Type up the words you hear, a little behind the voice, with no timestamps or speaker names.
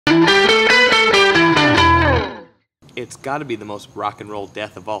It's gotta be the most rock and roll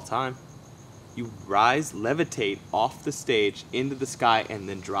death of all time. You rise, levitate off the stage into the sky, and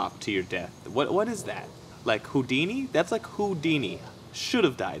then drop to your death. What is that? Like Houdini? That's like Houdini. Should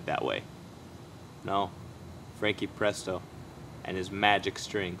have died that way. No. Frankie Presto and his magic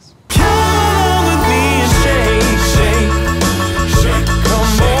strings. Come on with me and shake, shake, shake.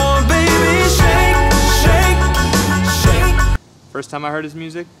 Come on, baby, shake, shake, shake. First time I heard his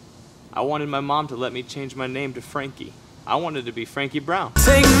music, I wanted my mom to let me change my name to Frankie. I wanted to be Frankie Brown.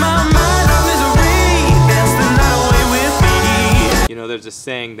 Take my mind off misery, dance the night away with me. You know, there's a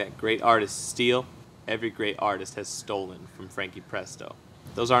saying that great artists steal. Every great artist has stolen from Frankie Presto.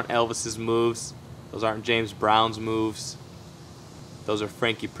 Those aren't Elvis's moves. Those aren't James Brown's moves. Those are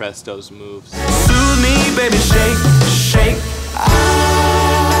Frankie Presto's moves. Soothe me, baby, shake, shake.